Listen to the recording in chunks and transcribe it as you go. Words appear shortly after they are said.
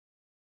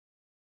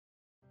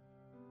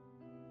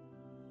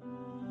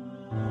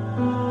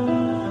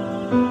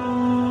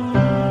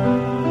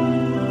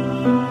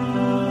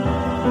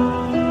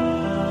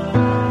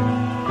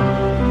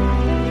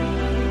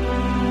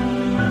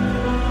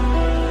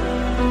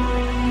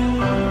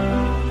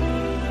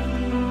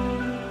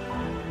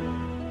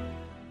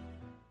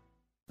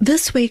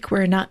This week,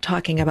 we're not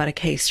talking about a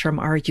case from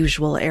our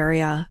usual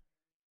area.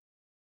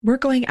 We're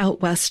going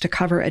out west to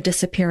cover a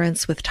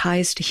disappearance with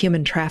ties to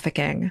human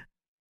trafficking.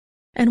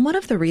 And one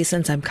of the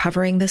reasons I'm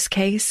covering this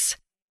case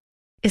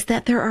is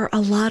that there are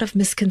a lot of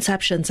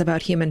misconceptions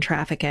about human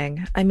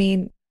trafficking. I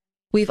mean,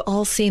 we've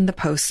all seen the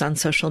posts on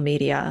social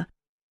media.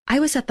 I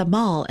was at the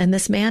mall and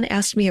this man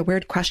asked me a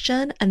weird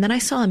question, and then I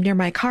saw him near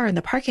my car in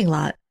the parking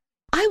lot.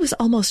 I was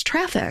almost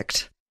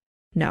trafficked.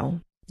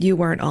 No, you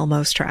weren't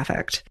almost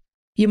trafficked.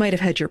 You might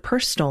have had your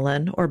purse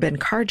stolen or been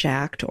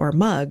carjacked or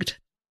mugged,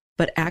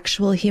 but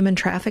actual human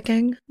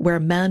trafficking,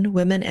 where men,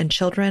 women, and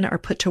children are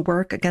put to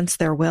work against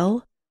their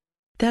will,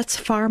 that's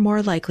far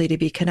more likely to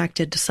be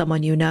connected to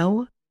someone you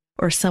know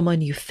or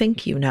someone you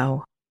think you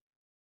know.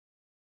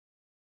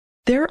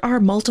 There are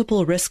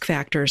multiple risk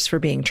factors for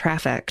being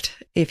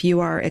trafficked. If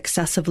you are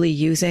excessively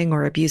using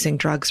or abusing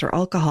drugs or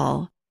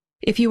alcohol,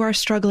 if you are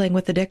struggling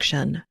with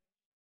addiction,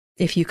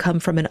 if you come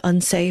from an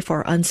unsafe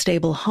or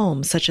unstable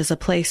home, such as a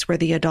place where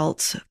the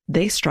adults,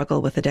 they struggle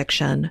with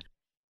addiction,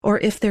 or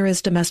if there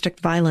is domestic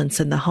violence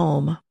in the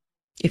home,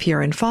 if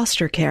you're in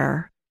foster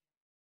care.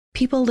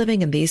 People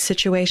living in these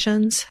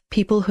situations,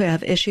 people who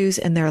have issues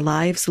in their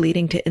lives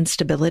leading to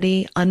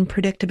instability,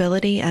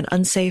 unpredictability, and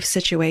unsafe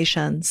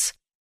situations,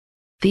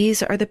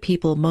 these are the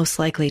people most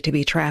likely to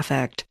be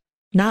trafficked,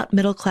 not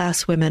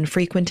middle-class women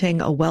frequenting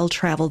a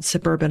well-traveled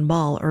suburban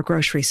mall or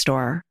grocery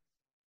store.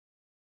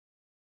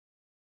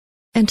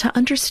 And to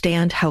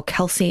understand how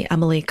Kelsey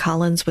Emily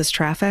Collins was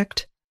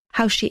trafficked,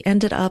 how she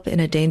ended up in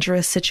a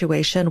dangerous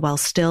situation while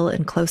still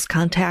in close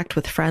contact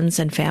with friends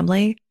and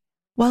family,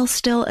 while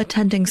still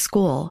attending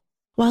school,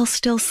 while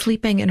still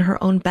sleeping in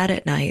her own bed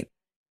at night,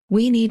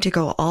 we need to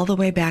go all the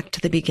way back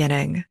to the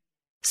beginning.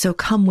 So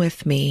come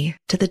with me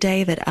to the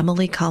day that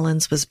Emily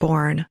Collins was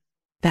born,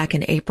 back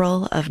in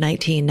April of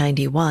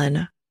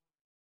 1991.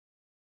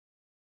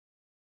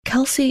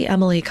 Kelsey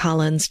Emily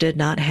Collins did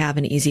not have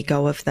an easy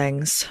go of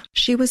things.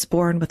 She was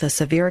born with a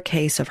severe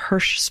case of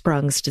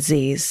Hirschsprung's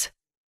disease.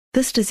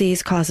 This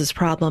disease causes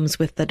problems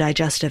with the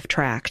digestive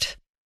tract.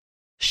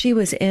 She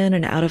was in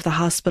and out of the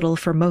hospital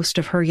for most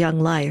of her young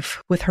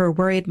life, with her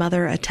worried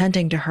mother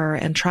attending to her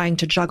and trying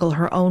to juggle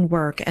her own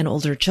work and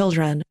older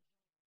children.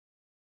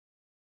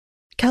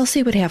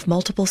 Kelsey would have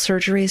multiple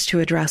surgeries to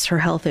address her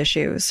health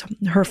issues.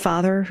 Her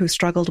father, who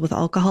struggled with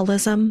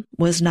alcoholism,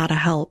 was not a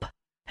help,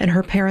 and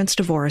her parents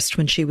divorced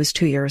when she was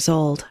 2 years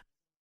old.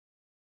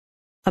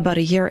 About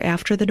a year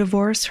after the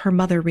divorce, her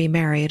mother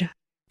remarried.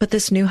 But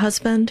this new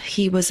husband,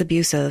 he was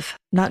abusive,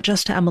 not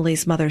just to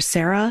Emily's mother,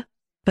 Sarah,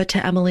 but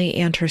to Emily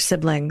and her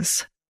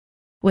siblings.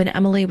 When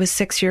Emily was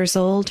 6 years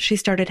old, she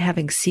started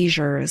having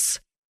seizures.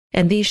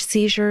 And these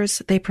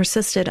seizures, they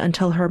persisted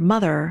until her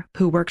mother,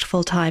 who worked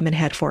full-time and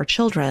had 4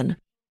 children,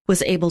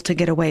 was able to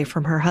get away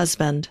from her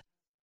husband.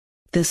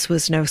 This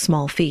was no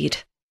small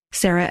feat.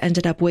 Sarah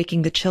ended up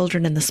waking the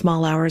children in the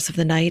small hours of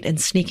the night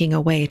and sneaking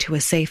away to a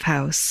safe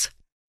house.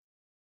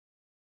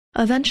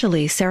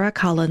 Eventually, Sarah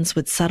Collins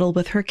would settle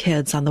with her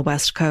kids on the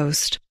West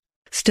Coast.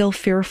 Still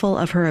fearful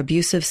of her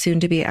abusive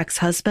soon-to-be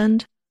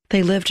ex-husband,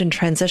 they lived in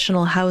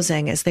transitional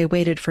housing as they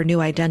waited for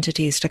new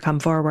identities to come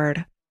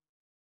forward.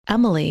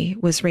 Emily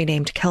was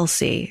renamed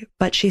Kelsey,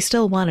 but she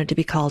still wanted to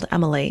be called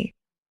Emily.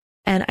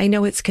 And I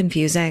know it's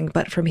confusing,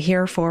 but from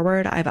here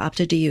forward, I've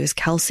opted to use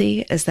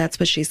Kelsey, as that's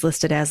what she's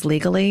listed as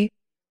legally.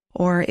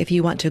 Or if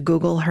you want to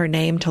Google her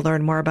name to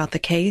learn more about the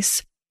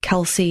case,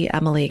 Kelsey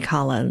Emily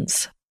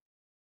Collins.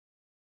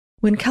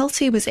 When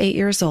Kelsey was 8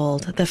 years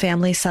old, the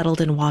family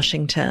settled in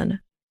Washington.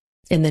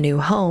 In the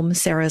new home,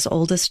 Sarah's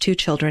oldest 2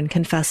 children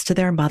confessed to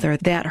their mother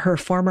that her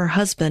former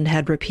husband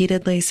had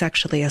repeatedly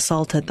sexually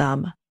assaulted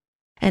them,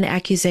 an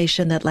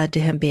accusation that led to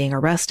him being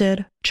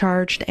arrested,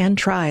 charged, and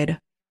tried.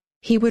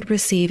 He would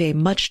receive a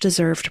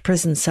much-deserved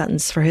prison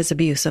sentence for his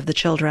abuse of the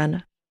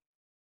children.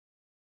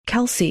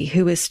 Kelsey,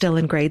 who is still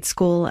in grade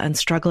school and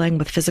struggling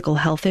with physical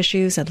health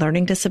issues and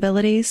learning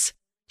disabilities,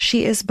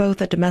 she is both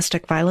a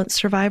domestic violence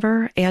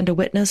survivor and a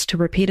witness to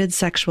repeated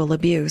sexual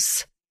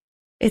abuse.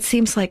 It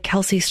seems like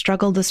Kelsey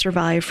struggled to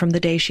survive from the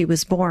day she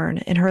was born,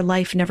 and her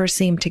life never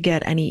seemed to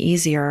get any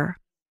easier.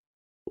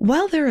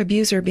 While their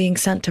abuser being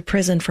sent to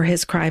prison for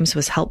his crimes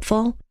was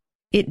helpful,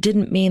 it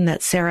didn't mean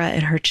that Sarah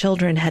and her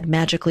children had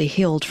magically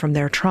healed from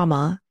their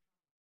trauma.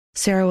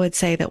 Sarah would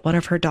say that one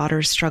of her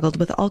daughters struggled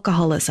with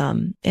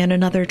alcoholism, and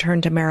another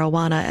turned to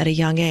marijuana at a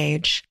young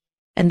age.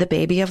 And the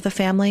baby of the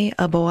family,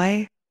 a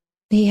boy,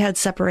 he had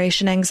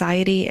separation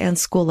anxiety and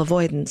school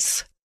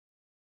avoidance.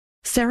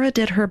 Sarah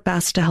did her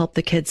best to help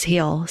the kids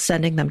heal,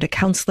 sending them to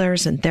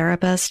counselors and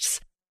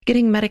therapists,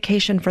 getting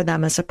medication for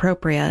them as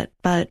appropriate,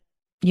 but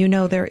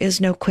there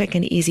is no quick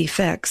and easy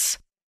fix.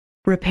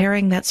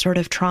 Repairing that sort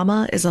of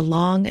trauma is a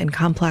long and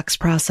complex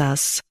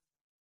process.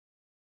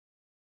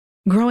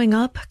 Growing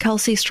up,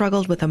 Kelsey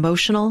struggled with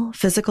emotional,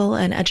 physical,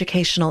 and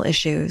educational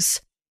issues.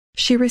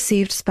 She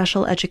received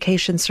special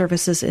education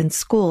services in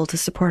school to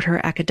support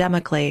her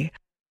academically,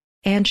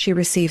 and she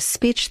received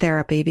speech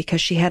therapy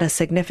because she had a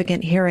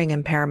significant hearing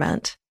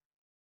impairment.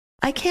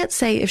 I can't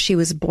say if she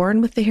was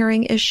born with the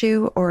hearing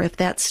issue or if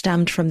that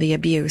stemmed from the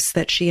abuse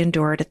that she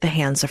endured at the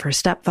hands of her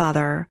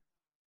stepfather.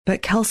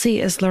 But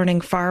Kelsey is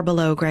learning far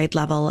below grade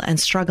level and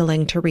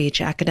struggling to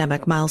reach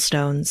academic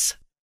milestones.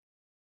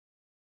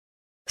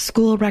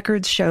 School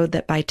records showed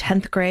that by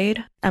 10th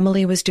grade,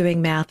 Emily was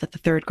doing math at the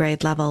 3rd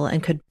grade level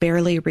and could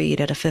barely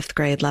read at a 5th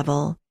grade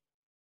level.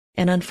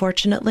 And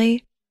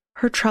unfortunately,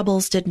 her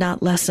troubles did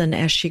not lessen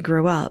as she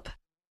grew up.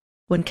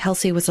 When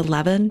Kelsey was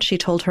 11, she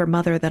told her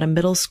mother that a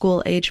middle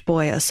school-age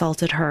boy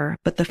assaulted her,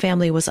 but the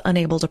family was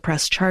unable to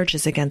press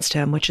charges against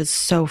him, which is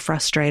so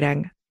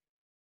frustrating.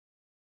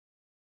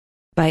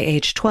 By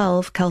age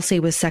 12, Kelsey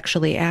was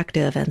sexually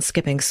active and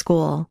skipping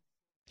school.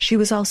 She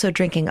was also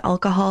drinking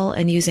alcohol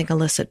and using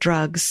illicit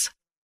drugs.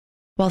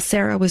 While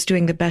Sarah was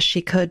doing the best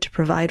she could to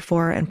provide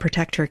for and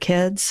protect her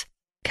kids,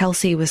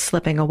 Kelsey was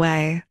slipping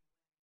away.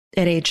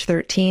 At age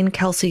 13,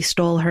 Kelsey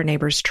stole her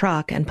neighbor's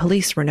truck and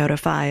police were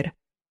notified,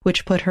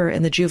 which put her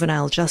in the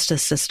juvenile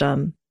justice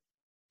system.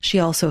 She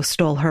also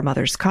stole her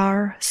mother's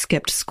car,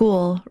 skipped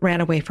school,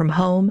 ran away from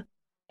home,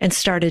 and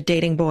started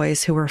dating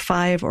boys who were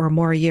 5 or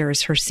more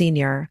years her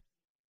senior,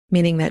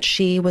 meaning that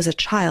she was a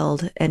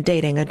child and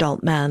dating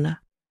adult men.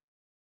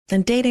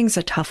 And dating's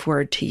a tough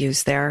word to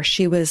use there.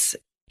 She was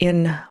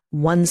in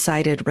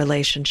one-sided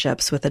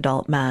relationships with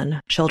adult men.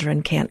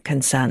 Children can't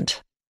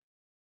consent.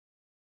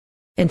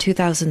 In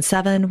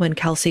 2007, when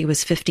Kelsey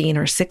was 15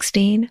 or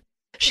 16,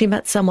 she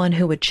met someone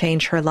who would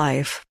change her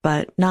life,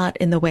 but not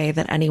in the way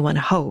that anyone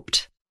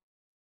hoped.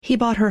 He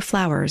bought her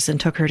flowers and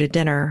took her to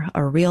dinner,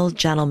 a real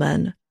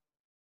gentleman.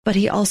 But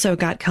he also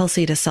got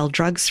Kelsey to sell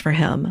drugs for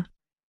him.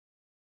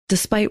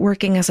 Despite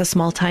working as a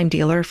small-time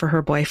dealer for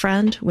her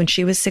boyfriend, when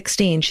she was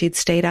 16, she'd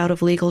stayed out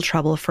of legal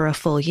trouble for a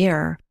full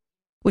year,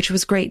 which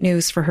was great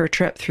news for her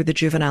trip through the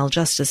juvenile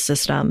justice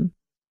system.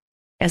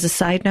 As a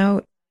side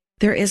note,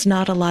 there is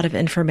not a lot of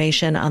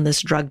information on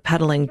this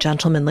drug-peddling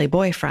gentlemanly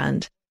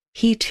boyfriend.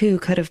 He too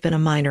could have been a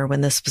minor when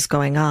this was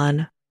going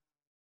on.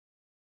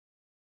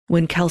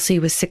 When Kelsey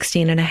was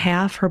 16 and a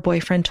half, her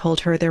boyfriend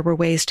told her there were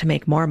ways to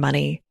make more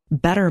money,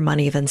 better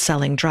money than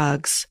selling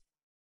drugs.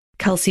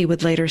 Kelsey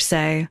would later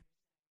say,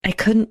 "I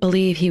couldn't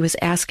believe he was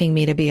asking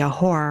me to be a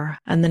whore,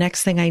 and the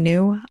next thing I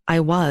knew, I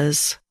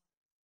was."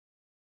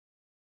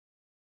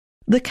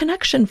 The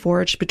connection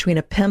forged between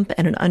a pimp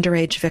and an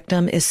underage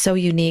victim is so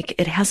unique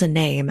it has a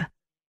name.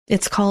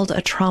 It's called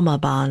a trauma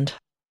bond.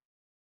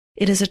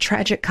 It is a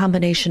tragic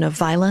combination of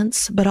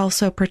violence, but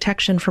also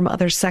protection from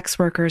other sex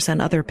workers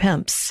and other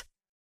pimps.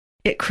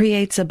 It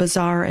creates a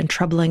bizarre and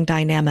troubling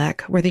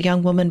dynamic where the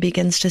young woman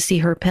begins to see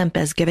her pimp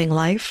as giving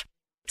life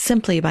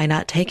simply by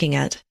not taking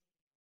it.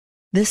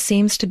 This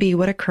seems to be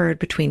what occurred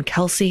between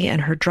Kelsey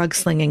and her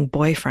drug-slinging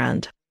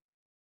boyfriend.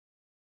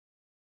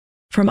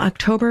 From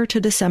October to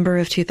December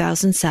of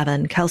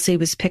 2007, Kelsey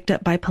was picked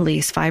up by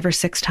police 5 or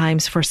 6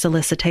 times for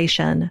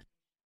solicitation.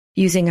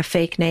 Using a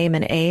fake name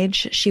and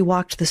age, she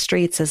walked the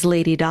streets as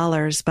Lady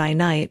Dollars by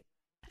night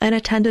and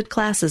attended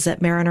classes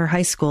at Mariner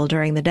High School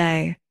during the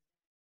day.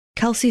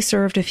 Kelsey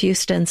served a few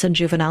stints in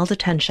juvenile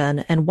detention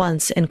and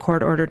once in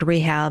court-ordered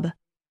rehab.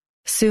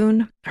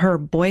 Soon, her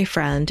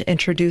boyfriend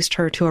introduced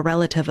her to a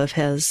relative of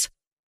his,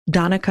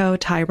 Donico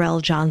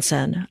Tyrell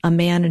Johnson, a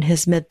man in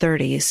his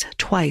mid-30s,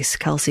 twice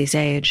Kelsey's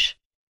age.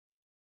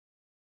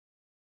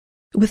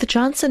 With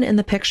Johnson in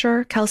the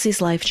picture,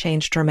 Kelsey's life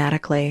changed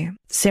dramatically.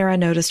 Sarah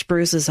noticed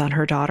bruises on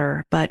her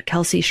daughter, but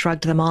Kelsey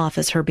shrugged them off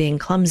as her being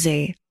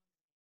clumsy.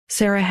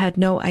 Sarah had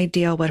no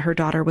idea what her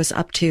daughter was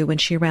up to when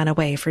she ran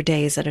away for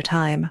days at a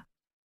time.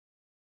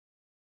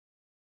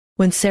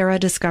 When Sarah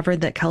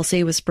discovered that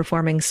Kelsey was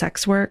performing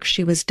sex work,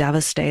 she was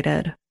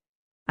devastated.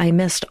 "I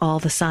missed all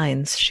the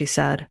signs," she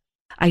said.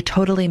 "I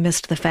totally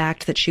missed the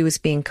fact that she was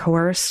being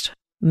coerced,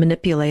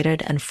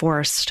 manipulated, and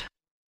forced."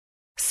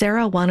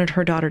 Sarah wanted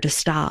her daughter to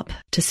stop,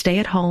 to stay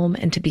at home,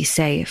 and to be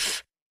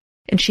safe.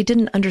 And she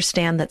didn't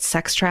understand that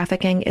sex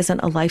trafficking isn't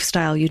a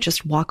lifestyle you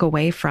just walk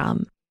away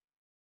from.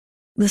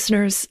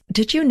 Listeners,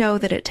 did you know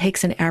that it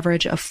takes an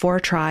average of 4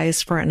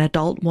 tries for an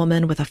adult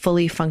woman with a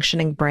fully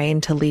functioning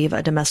brain to leave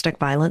a domestic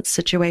violence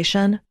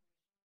situation?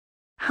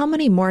 How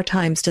many more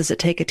times does it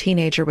take a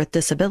teenager with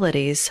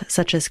disabilities,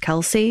 such as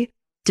Kelsey,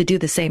 to do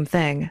the same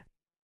thing?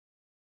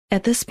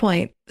 At this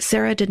point,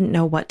 Sarah didn't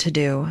know what to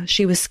do.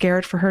 She was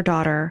scared for her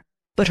daughter,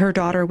 but her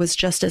daughter was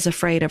just as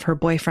afraid of her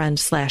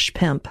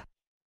boyfriend/pimp.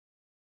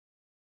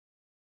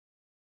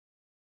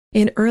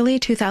 In early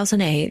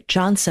 2008,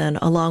 Johnson,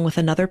 along with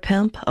another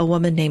pimp, a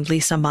woman named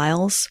Lisa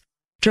Miles,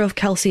 drove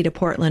Kelsey to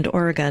Portland,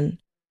 Oregon.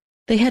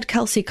 They had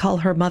Kelsey call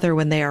her mother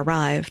when they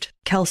arrived.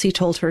 Kelsey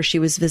told her she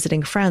was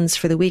visiting friends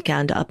for the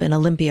weekend up in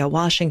Olympia,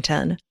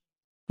 Washington,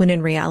 when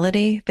in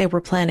reality, they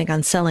were planning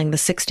on selling the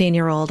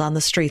 16-year-old on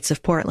the streets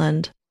of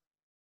Portland.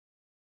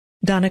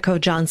 Donico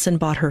Johnson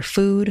bought her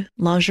food,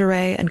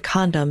 lingerie, and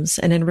condoms,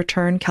 and in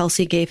return,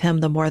 Kelsey gave him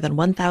the more than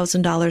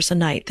 $1,000 a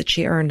night that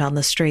she earned on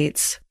the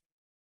streets.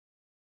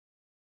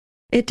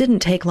 It didn't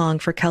take long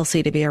for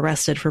Kelsey to be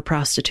arrested for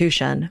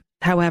prostitution.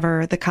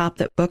 However, the cop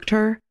that booked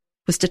her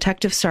was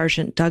Detective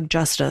Sergeant Doug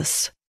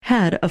Justice,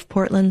 head of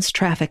Portland's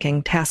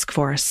trafficking task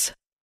force.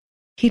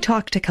 He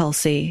talked to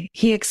Kelsey.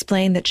 He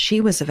explained that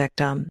she was a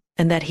victim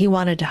and that he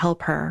wanted to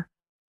help her.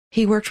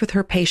 He worked with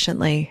her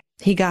patiently.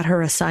 He got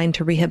her assigned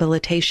to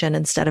rehabilitation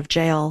instead of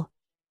jail.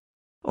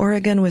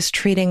 Oregon was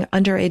treating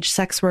underage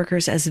sex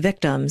workers as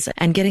victims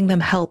and getting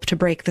them help to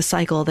break the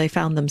cycle they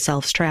found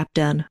themselves trapped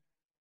in.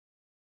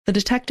 The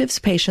detective's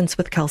patience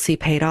with Kelsey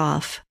paid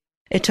off.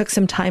 It took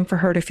some time for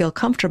her to feel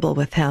comfortable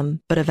with him,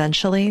 but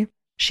eventually,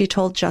 she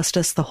told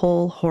Justice the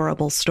whole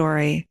horrible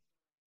story.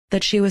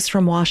 That she was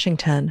from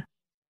Washington,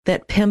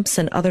 that pimps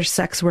and other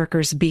sex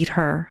workers beat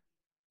her,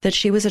 that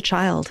she was a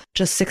child,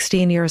 just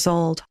 16 years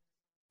old.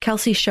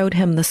 Kelsey showed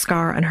him the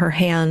scar on her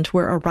hand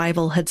where a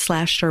rival had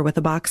slashed her with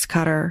a box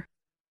cutter.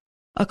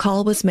 A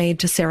call was made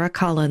to Sarah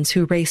Collins,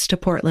 who raced to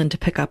Portland to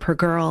pick up her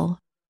girl.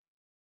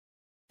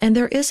 And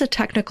there is a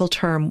technical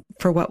term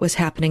for what was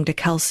happening to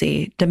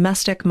Kelsey,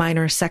 domestic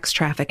minor sex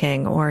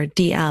trafficking, or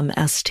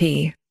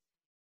DMST.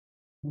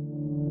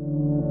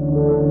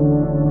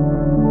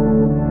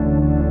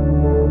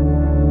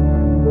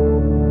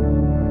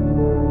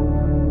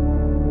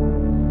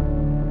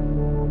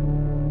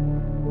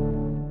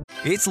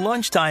 It's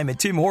lunchtime at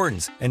Tim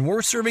Hortons, and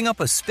we're serving up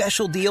a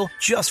special deal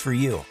just for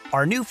you.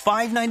 Our new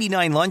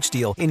 $5.99 lunch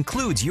deal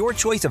includes your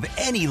choice of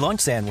any lunch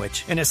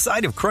sandwich and a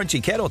side of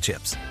crunchy kettle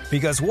chips.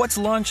 Because what's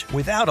lunch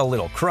without a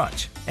little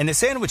crunch? And the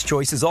sandwich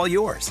choice is all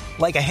yours,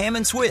 like a ham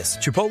and Swiss,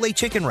 Chipotle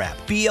chicken wrap,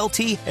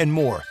 BLT, and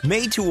more,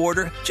 made to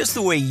order just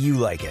the way you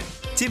like it.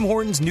 Tim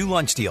Hortons' new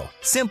lunch deal.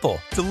 Simple,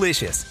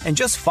 delicious, and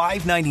just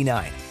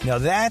 $5.99. Now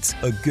that's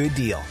a good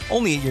deal.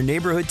 Only at your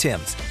neighborhood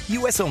Tim's.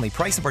 U.S. only.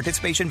 Price and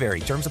participation vary.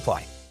 Terms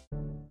apply.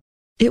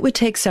 It would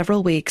take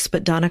several weeks,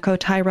 but Donico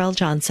Tyrell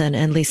Johnson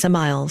and Lisa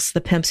Miles,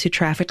 the pimps who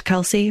trafficked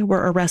Kelsey,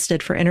 were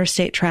arrested for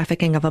interstate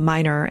trafficking of a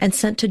minor and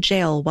sent to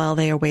jail while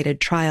they awaited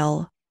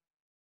trial.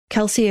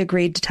 Kelsey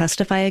agreed to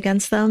testify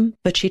against them,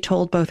 but she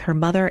told both her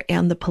mother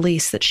and the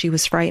police that she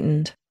was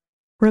frightened.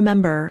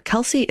 Remember,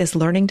 Kelsey is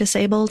learning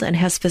disabled and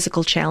has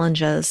physical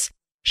challenges.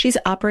 She's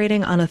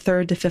operating on a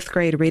 3rd to 5th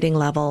grade reading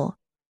level.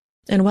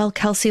 And while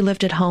Kelsey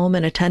lived at home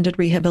and attended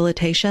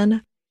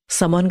rehabilitation,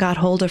 someone got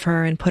hold of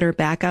her and put her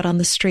back out on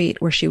the street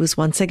where she was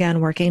once again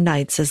working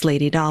nights as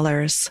Lady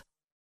Dollars.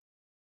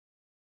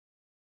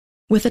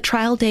 With a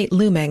trial date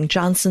looming,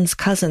 Johnson's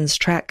cousins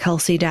tracked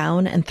Kelsey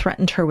down and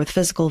threatened her with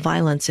physical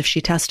violence if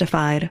she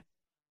testified.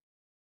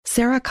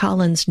 Sarah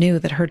Collins knew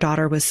that her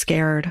daughter was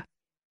scared.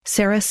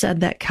 Sarah said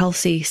that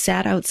Kelsey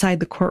sat outside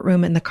the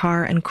courtroom in the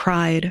car and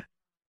cried.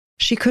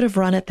 She could have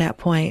run at that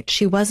point.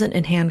 She wasn't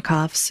in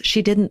handcuffs.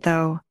 She didn't,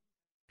 though.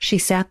 She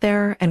sat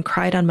there and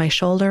cried on my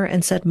shoulder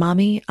and said,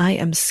 "Mommy, I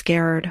am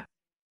scared."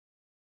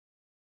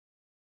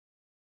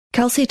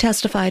 Kelsey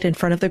testified in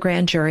front of the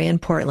grand jury in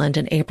Portland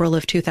in April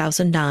of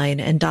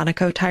 2009, and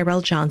Donico Tyrell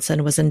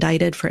Johnson was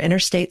indicted for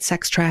interstate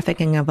sex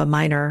trafficking of a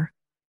minor.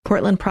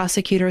 Portland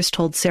prosecutors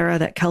told Sarah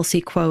that Kelsey,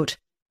 quote,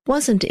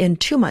 wasn't in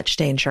too much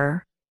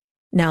danger,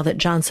 now that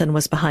Johnson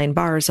was behind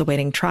bars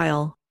awaiting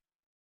trial.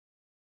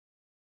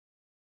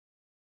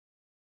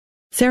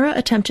 Sarah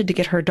attempted to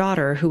get her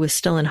daughter, who was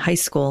still in high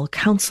school,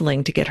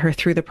 counseling to get her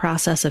through the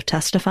process of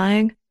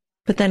testifying,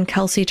 but then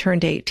Kelsey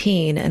turned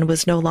 18 and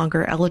was no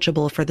longer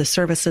eligible for the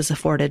services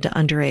afforded to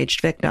underage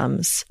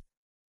victims.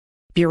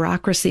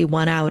 Bureaucracy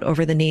won out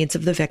over the needs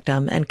of the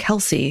victim, and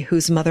Kelsey,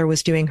 whose mother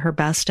was doing her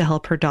best to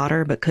help her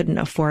daughter but couldn't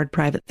afford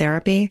private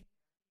therapy,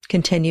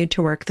 continued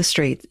to work the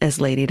streets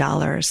as Lady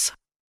Dollars.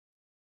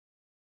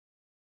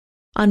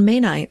 On May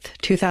 9th,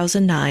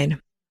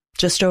 2009,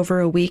 just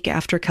over a week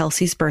after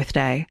Kelsey's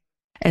birthday,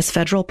 as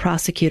federal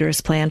prosecutors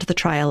planned the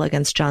trial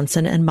against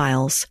Johnson and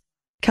Miles,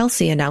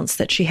 Kelsey announced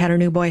that she had a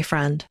new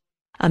boyfriend,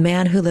 a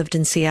man who lived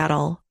in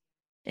Seattle.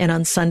 And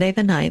on Sunday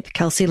the 9th,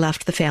 Kelsey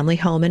left the family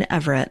home in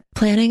Everett,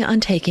 planning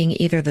on taking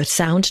either the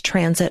Sound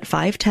Transit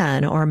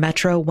 510 or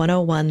Metro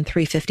 101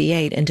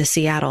 358 into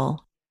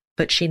Seattle,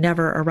 but she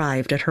never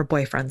arrived at her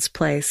boyfriend's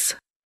place.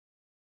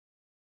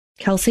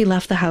 Kelsey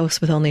left the house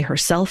with only her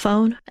cell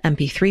phone,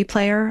 MP3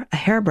 player, a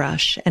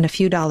hairbrush, and a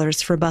few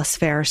dollars for bus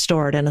fare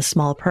stored in a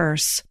small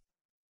purse.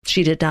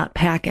 She did not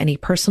pack any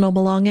personal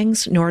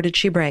belongings, nor did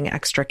she bring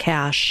extra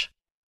cash.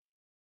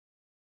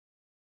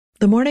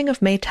 The morning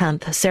of May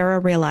 10th, Sarah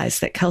realized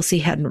that Kelsey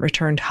hadn't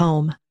returned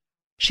home.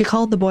 She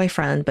called the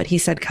boyfriend, but he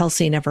said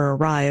Kelsey never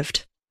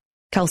arrived.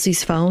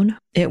 Kelsey's phone,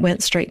 it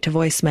went straight to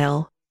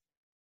voicemail.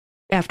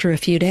 After a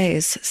few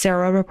days,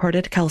 Sarah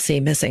reported Kelsey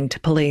missing to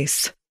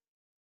police.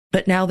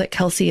 But now that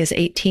Kelsey is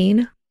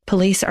 18,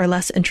 police are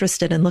less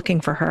interested in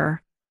looking for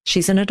her.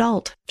 She's an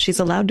adult. She's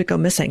allowed to go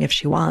missing if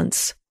she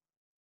wants.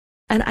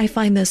 And I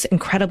find this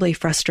incredibly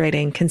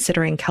frustrating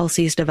considering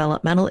Kelsey's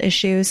developmental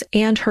issues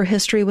and her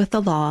history with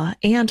the law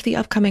and the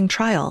upcoming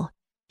trial.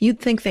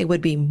 You'd think they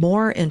would be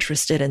more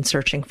interested in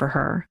searching for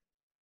her.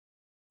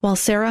 While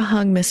Sarah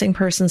hung missing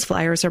persons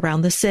flyers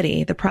around the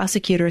city, the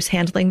prosecutors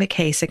handling the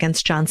case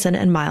against Johnson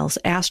and Miles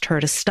asked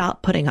her to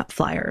stop putting up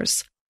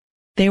flyers.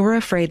 They were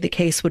afraid the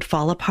case would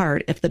fall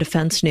apart if the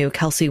defense knew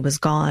Kelsey was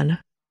gone.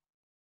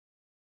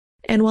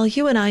 And while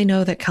you and I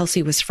know that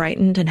Kelsey was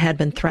frightened and had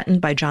been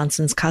threatened by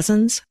Johnson's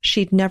cousins,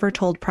 she'd never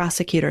told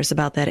prosecutors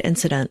about that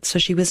incident, so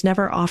she was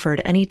never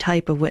offered any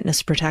type of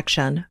witness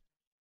protection.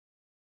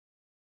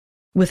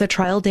 With a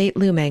trial date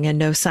looming and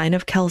no sign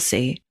of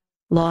Kelsey,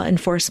 law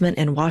enforcement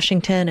in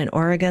Washington and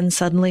Oregon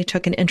suddenly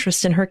took an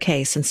interest in her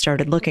case and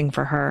started looking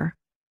for her.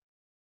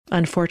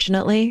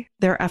 Unfortunately,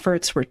 their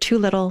efforts were too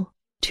little,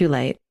 too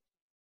late.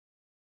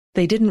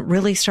 They didn't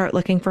really start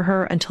looking for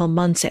her until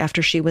months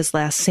after she was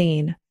last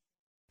seen.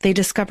 They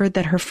discovered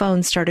that her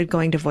phone started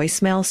going to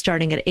voicemail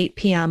starting at 8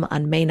 p.m.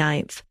 on May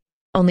 9th,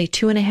 only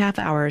 2.5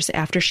 hours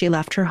after she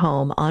left her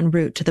home en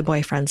route to the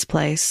boyfriend's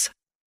place.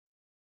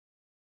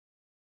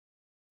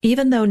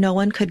 Even though no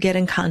one could get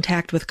in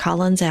contact with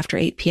Collins after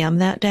 8 p.m.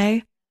 that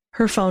day,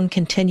 her phone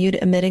continued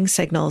emitting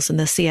signals in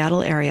the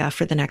Seattle area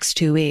for the next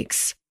 2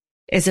 weeks,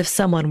 as if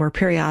someone were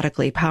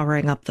periodically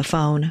powering up the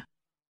phone.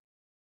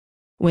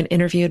 When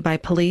interviewed by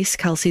police,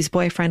 Kelsey's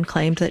boyfriend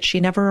claimed that she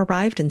never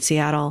arrived in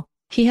Seattle.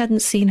 He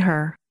hadn't seen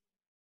her.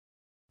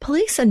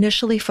 Police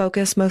initially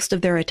focused most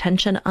of their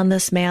attention on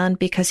this man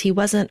because he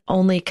wasn't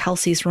only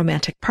Kelsey's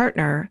romantic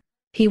partner,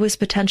 he was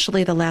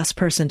potentially the last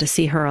person to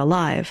see her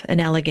alive, an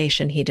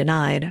allegation he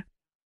denied.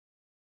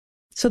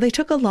 So they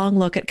took a long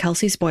look at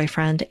Kelsey's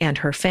boyfriend and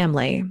her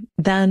family.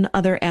 Then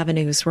other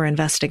avenues were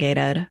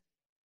investigated.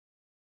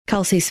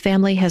 Kelsey's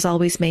family has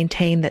always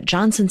maintained that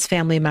Johnson's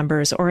family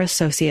members or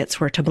associates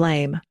were to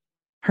blame.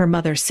 Her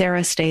mother,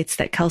 Sarah, states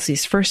that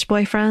Kelsey's first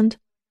boyfriend,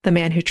 the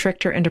man who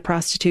tricked her into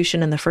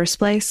prostitution in the first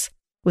place,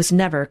 was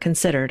never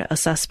considered a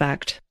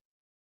suspect.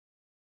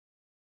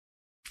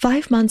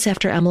 5 months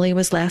after Emily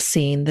was last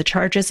seen, the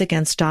charges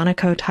against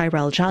Donico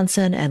Tyrell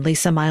Johnson and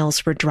Lisa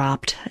Miles were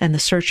dropped, and the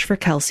search for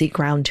Kelsey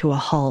ground to a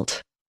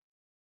halt.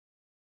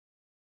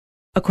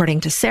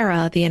 According to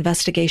Sarah, the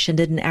investigation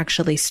didn't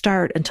actually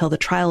start until the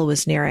trial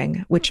was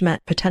nearing, which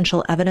meant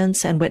potential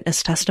evidence and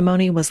witness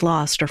testimony was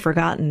lost or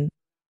forgotten.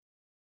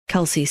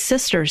 Kelsey's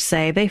sisters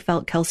say they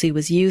felt Kelsey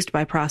was used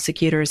by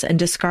prosecutors and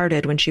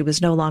discarded when she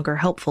was no longer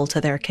helpful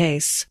to their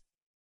case.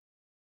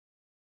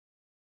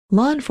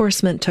 Law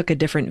enforcement took a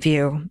different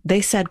view.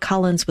 They said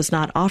Collins was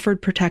not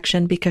offered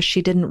protection because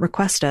she didn't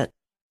request it.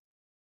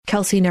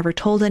 Kelsey never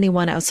told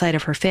anyone outside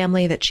of her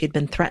family that she'd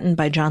been threatened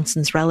by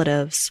Johnson's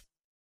relatives.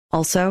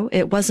 Also,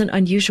 it wasn't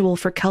unusual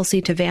for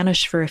Kelsey to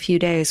vanish for a few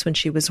days when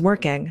she was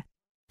working,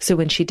 so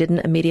when she didn't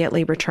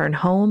immediately return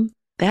home,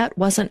 that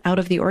wasn't out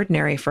of the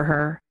ordinary for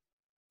her.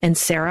 And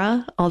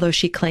Sarah, although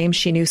she claims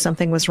she knew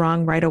something was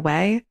wrong right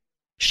away,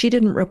 she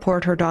didn't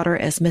report her daughter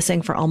as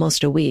missing for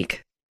almost a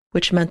week,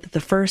 which meant that the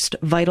first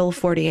vital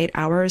 48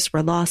 hours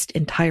were lost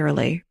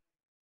entirely.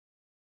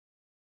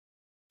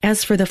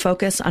 As for the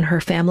focus on her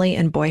family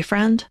and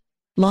boyfriend,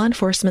 law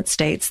enforcement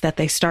states that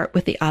they start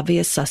with the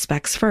obvious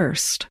suspects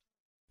first.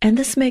 And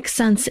this makes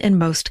sense in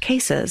most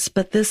cases,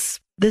 but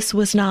this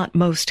was not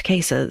most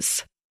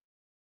cases.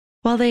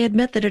 While they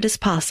admit that it is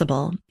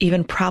possible,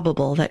 even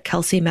probable, that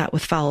Kelsey met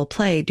with foul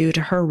play due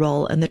to her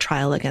role in the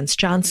trial against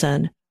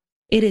Johnson,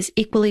 it is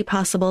equally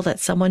possible that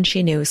someone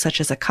she knew,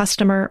 such as a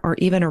customer or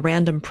even a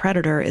random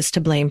predator, is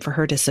to blame for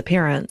her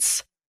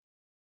disappearance.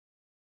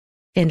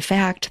 In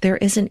fact, there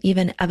isn't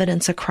even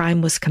evidence a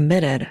crime was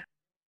committed.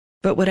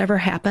 But whatever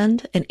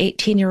happened, an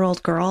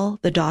 18-year-old girl,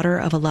 the daughter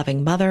of a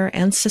loving mother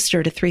and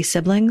sister to 3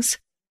 siblings,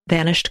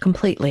 vanished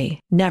completely,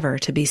 never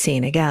to be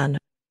seen again.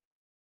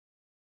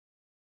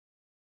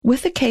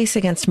 With the case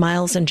against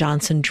Miles and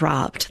Johnson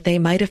dropped, they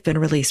might have been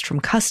released from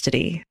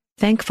custody.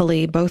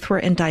 Thankfully, both were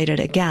indicted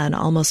again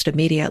almost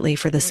immediately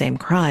for the same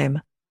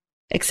crime.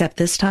 Except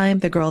this time,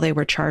 the girl they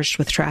were charged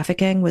with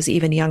trafficking was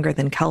even younger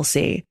than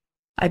Kelsey.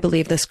 I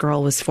believe this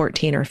girl was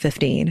 14 or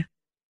 15.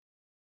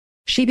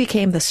 She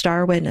became the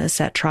star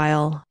witness at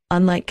trial.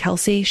 Unlike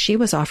Kelsey, she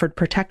was offered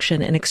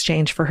protection in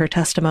exchange for her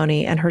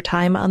testimony, and her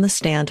time on the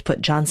stand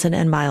put Johnson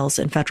and Miles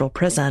in federal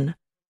prison,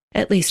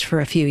 at least for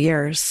a few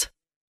years.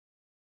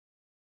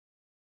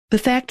 The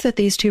fact that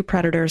these 2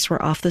 predators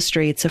were off the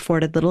streets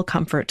afforded little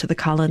comfort to the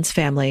Collins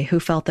family, who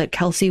felt that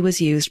Kelsey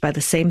was used by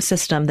the same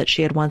system that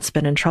she had once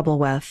been in trouble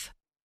with.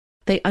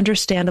 They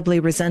understandably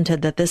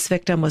resented that this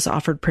victim was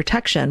offered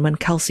protection when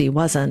Kelsey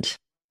wasn't.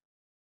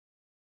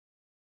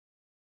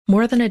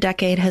 More than a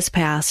decade has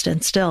passed,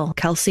 and still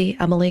Kelsey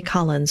Emily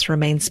Collins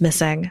remains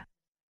missing.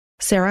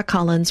 Sarah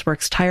Collins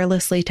works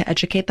tirelessly to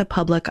educate the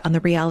public on the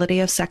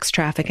reality of sex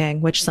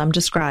trafficking, which some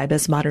describe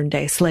as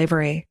modern-day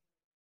slavery.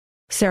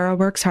 Sarah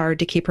works hard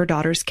to keep her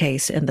daughter's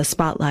case in the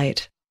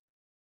spotlight.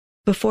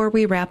 Before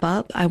we wrap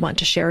up, I want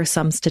to share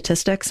some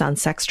statistics on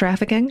sex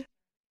trafficking.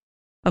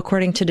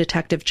 According to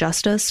Detective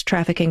Justice,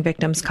 trafficking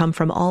victims come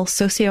from all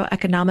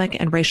socioeconomic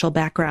and racial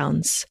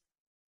backgrounds.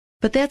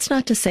 But that's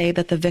not to say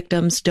that the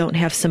victims don't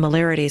have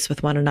similarities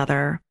with one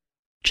another.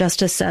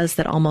 Justice says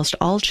that almost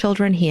all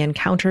children he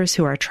encounters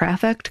who are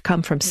trafficked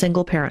come from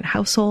single-parent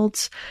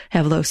households,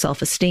 have low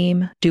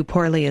self-esteem, do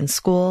poorly in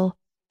school,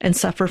 and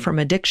suffer from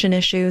addiction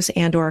issues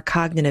and/or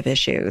cognitive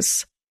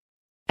issues.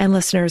 And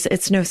listeners,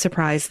 it's no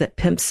surprise that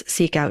pimps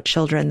seek out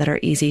children that are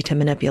easy to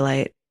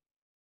manipulate.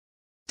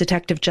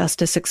 Detective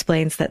Justice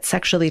explains that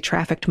sexually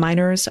trafficked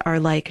minors are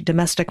like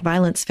domestic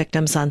violence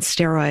victims on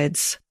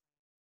steroids.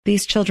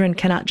 These children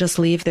cannot just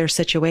leave their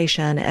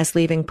situation, as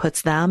leaving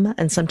puts them,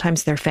 and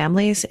sometimes their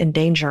families, in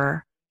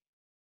danger.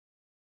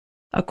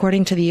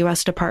 According to the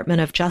U.S.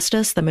 Department of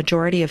Justice, the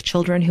majority of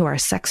children who are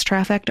sex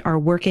trafficked are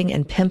working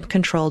in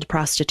pimp-controlled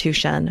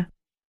prostitution.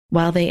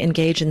 While they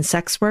engage in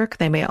sex work,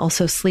 they may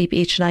also sleep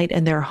each night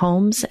in their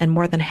homes, and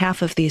more than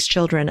half of these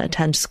children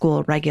attend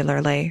school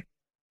regularly.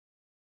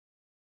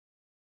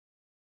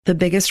 The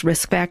biggest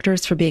risk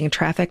factors for being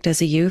trafficked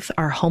as a youth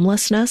are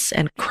homelessness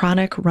and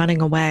chronic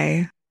running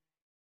away.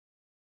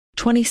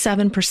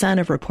 27%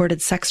 of reported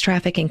sex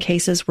trafficking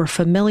cases were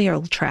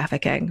familial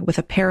trafficking, with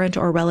a parent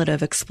or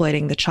relative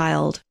exploiting the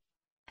child.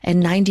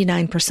 And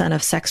 99%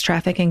 of sex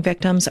trafficking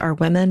victims are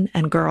women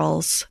and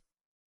girls.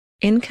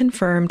 In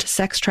confirmed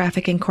sex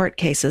trafficking court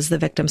cases, the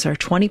victims are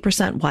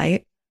 20%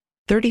 white,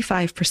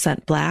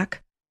 35%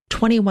 black,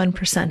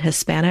 21%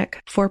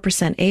 Hispanic,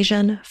 4%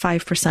 Asian,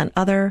 5%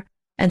 other,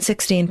 and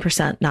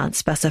 16%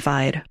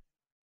 non-specified.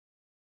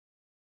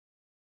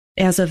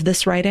 As of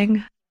this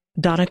writing,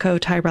 Donico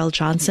Tyrell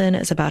Johnson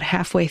is about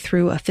halfway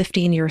through a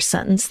 15-year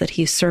sentence that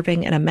he's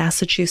serving in a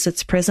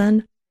Massachusetts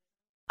prison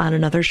on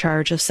another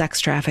charge of sex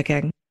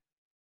trafficking.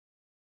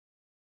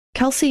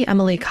 Kelsey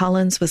Emily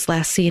Collins was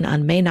last seen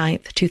on May 9,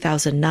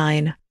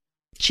 2009.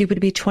 She would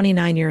be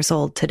 29 years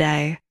old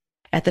today.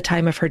 At the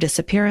time of her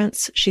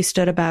disappearance, she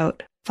stood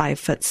about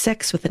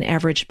 5'6" with an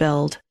average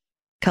build.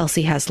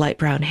 Kelsey has light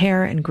brown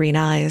hair and green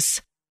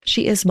eyes.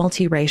 She is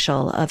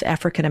multiracial, of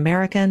African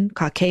American,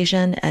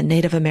 Caucasian, and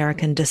Native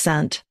American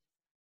descent.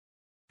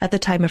 At the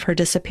time of her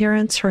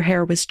disappearance, her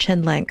hair was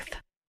chin length.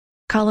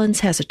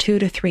 Collins has a 2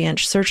 to 3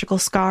 inch surgical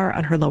scar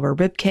on her lower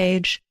rib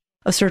cage,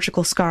 a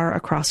surgical scar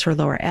across her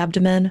lower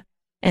abdomen,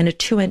 and a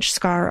 2-inch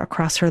scar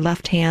across her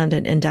left hand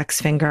and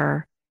index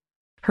finger.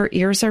 Her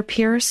ears are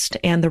pierced,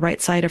 and the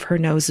right side of her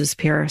nose is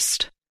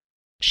pierced.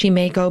 She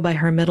may go by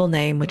her middle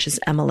name, which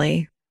is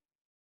Emily.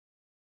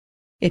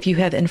 If you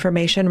have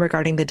information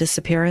regarding the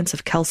disappearance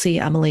of Kelsey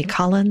Emily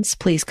Collins,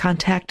 please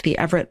contact the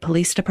Everett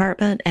Police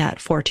Department at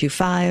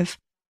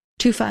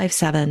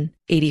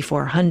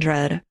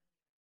 425-257-8400.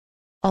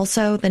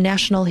 Also, the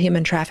National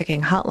Human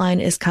Trafficking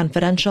Hotline is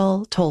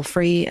confidential,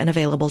 toll-free, and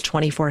available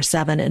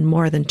 24/7 in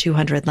more than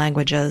 200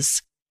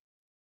 languages.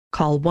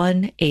 Call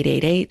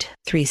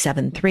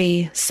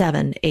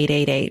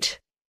 1-888-373-7888.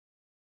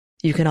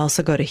 You can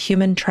also go to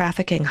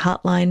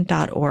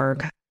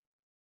humantraffickinghotline.org.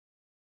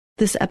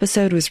 This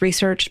episode was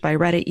researched by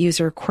Reddit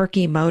user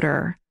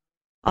Quirky-Motor.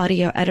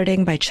 Audio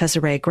editing by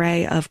Cesare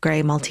Gray of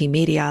Gray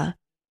Multimedia.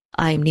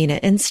 I'm Nina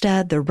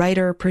Instead, the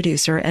writer,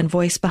 producer, and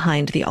voice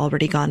behind the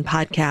Already Gone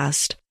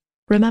podcast.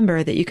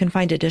 Remember that you can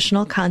find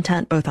additional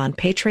content both on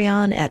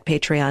Patreon at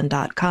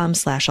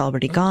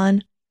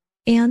patreon.com/alreadygone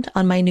and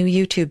on my new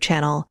YouTube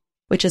channel,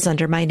 which is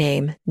under my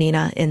name,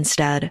 Nina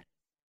Instead.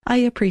 I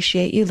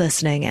appreciate you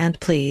listening, and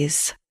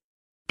please,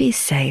 be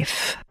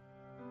safe.